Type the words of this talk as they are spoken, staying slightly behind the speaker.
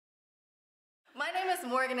name is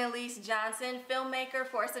Morgan Elise Johnson, filmmaker,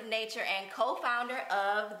 force of nature, and co-founder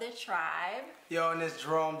of the TRiiBE. Yo, and it's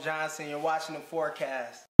Jerome Johnson. You're watching The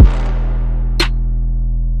Forecast. If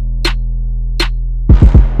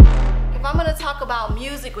I'm gonna talk about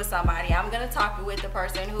music with somebody, I'm gonna talk with the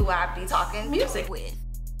person who I be talking music with,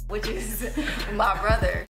 which is my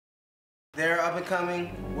brother. They're up and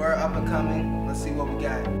coming, we're up and coming. Let's see what we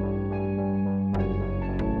got.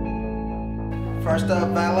 First up,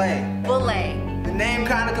 Valee. Valee. The name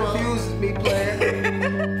kind of confuses me,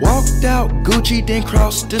 player. Walked out Gucci, then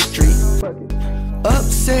crossed the street.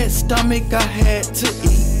 Upset stomach, I had to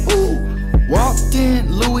eat. Ooh. Walked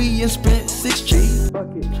in Louis and spent 6 G.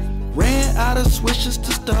 Ran out of swishes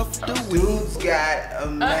to stuff the weed. Dude's got a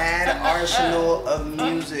mad arsenal of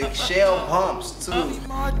music. Shell pumps too.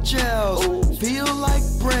 Margels, feel like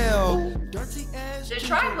Braille. The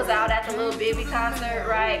TRiiBE was out at the Lil Bibby concert,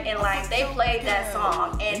 right? And like they played that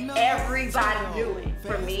song and everybody knew it.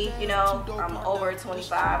 For me, you know, I'm over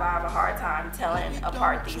 25. I have a hard time telling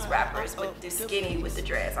apart these rappers with the skinny with the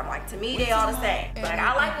dreads. I'm like, to me, they all the same. Like,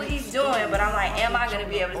 I like what he's doing, but I'm like, am I gonna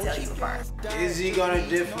be able to tell you apart? Is he gonna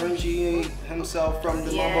differentiate himself from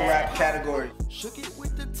the mumble rap category?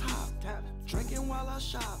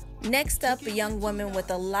 Next up, a young woman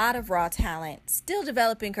with a lot of raw talent, still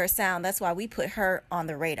developing her sound. That's why we put her on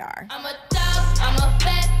the radar. I'm a dog, I'm a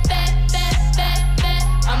fat.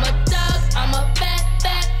 I'm a dog, I'm a fat.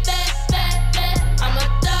 I'm a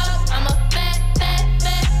dog, I'm a fat.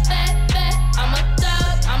 I'm a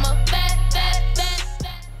dog, I'm a fat.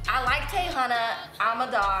 I like Tae Hunna. I'm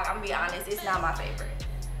a dog. I'm gonna be honest, it's not my favorite.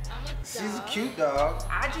 She's a cute dog.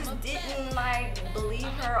 I just didn't like believe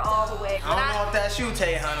her all the way. I don't know if that's you,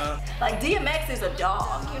 Tae Hunna. Like DMX is a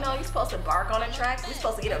dog. You know, you're supposed to bark on a track. You're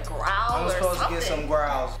supposed to get a growl I'm or supposed something. to get some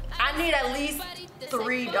growls. I need at least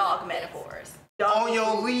 3 dog metaphors. On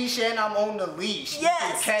your leash and I'm on the leash.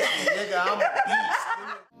 Yes. You can catch me, nigga. I'm a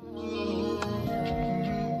beast.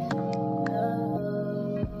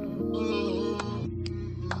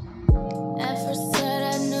 At first sight,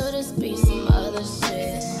 I knew this be some other shit.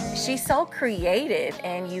 She's so creative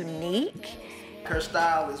and unique. Her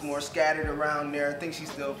style is more scattered around there. I think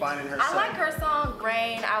she's still finding herself. I like her song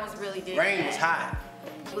Rain. I was really digging Rain that. was hot.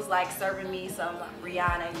 It was like serving me some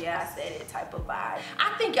Rihanna, yeah, I said it type of vibe.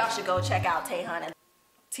 I think y'all should go check out Tae Hunna.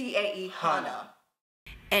 T-A-E Hunna.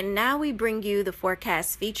 And now we bring you the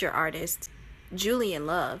Forecast feature artist, Julian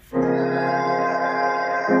Love.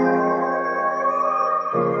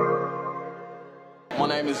 My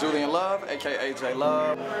name is Julian Love, aka J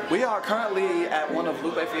Love. We are currently at one of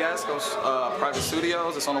Lupe Fiasco's private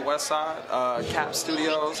studios. It's on the west side, Cap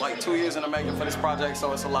Studios. Like 2 years in the making for this project,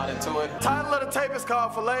 so it's a lot into it. Title of the tape is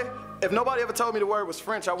called Valee. If nobody ever told me the word was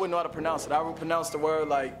French, I wouldn't know how to pronounce it. I would pronounce the word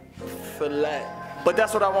like filet. But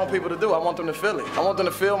that's what I want people to do. I want them to feel it. I want them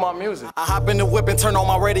to feel my music. I hop in the whip and turn on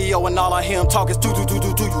my radio and all I hear him talk is do.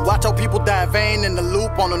 You watch your people die vain in the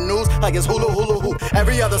loop on the news like it's hula hoop.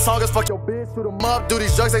 Every other song is fuck your bitch, shoot 'em up, do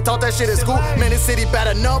these drugs, they thought that shit is cool. Man, this city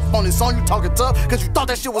bad enough on this song you talking tough, cause you thought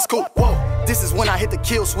that shit was cool. Whoa, this is when I hit the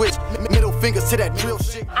kill switch, middle fingers to that drill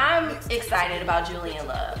shit. I'm excited about Julian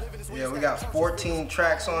Love. Yeah, we got 14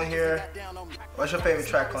 tracks on here. What's your favorite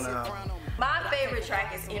track on the album? My favorite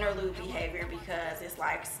track is Interlude Behavior because it's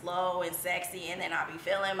like slow and sexy and then I be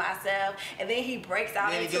feeling myself and then he breaks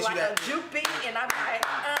out into like a juke beat and I'm like,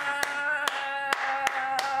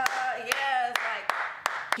 yes, like.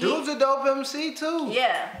 Dude's a dope MC too.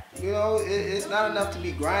 Yeah. You know, it's not enough to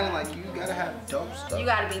be grinding, like you gotta have dope stuff. You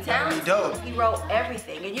gotta be talented. Dope. He wrote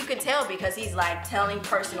everything and you can tell because he's like telling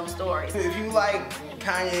personal stories. If you like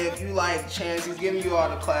Kanye, if you like Chance, he's giving you all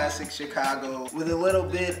the classic Chicago with a little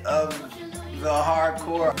bit of the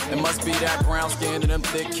hardcore. It must be that brown skin and them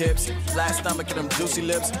thick hips, flat stomach and them juicy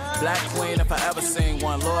lips. Black queen, if I ever seen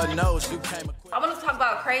one, Lord knows you came. I want to talk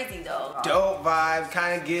about Crazy though. Dope vibe,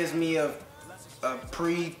 kind of gives me a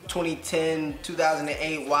pre-2010,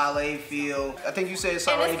 2008 Valee feel. I think you said it's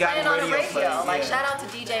already got on the radio. play. Like yeah. shout out to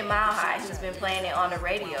DJ Mile High who's been playing it on the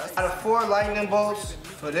radio. Out of 4 lightning bolts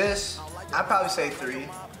for this, I'd probably say 3.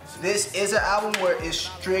 This is an album where it's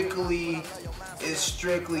strictly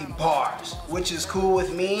bars, which is cool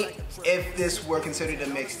with me if this were considered a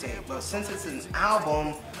mixtape. But since it's an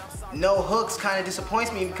album, no hooks kind of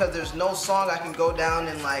disappoints me because there's no song I can go down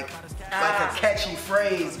and like a catchy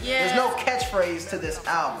phrase. Yeah. There's no catchphrase to this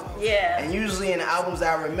album. Yeah. And usually in albums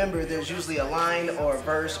that I remember, there's usually a line or a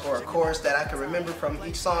verse or a chorus that I can remember from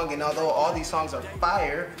each song. And although all these songs are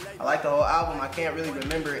fire, I like the whole album, I can't really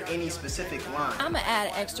remember any specific line. I'm gonna add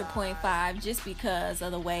an extra 0.5 just because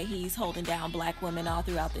of the way he's holding down black women all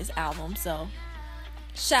throughout this album. So,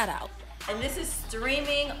 shout out. And this is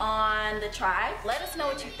streaming on the TRiiBE. Let us know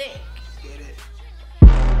what you think. Get it.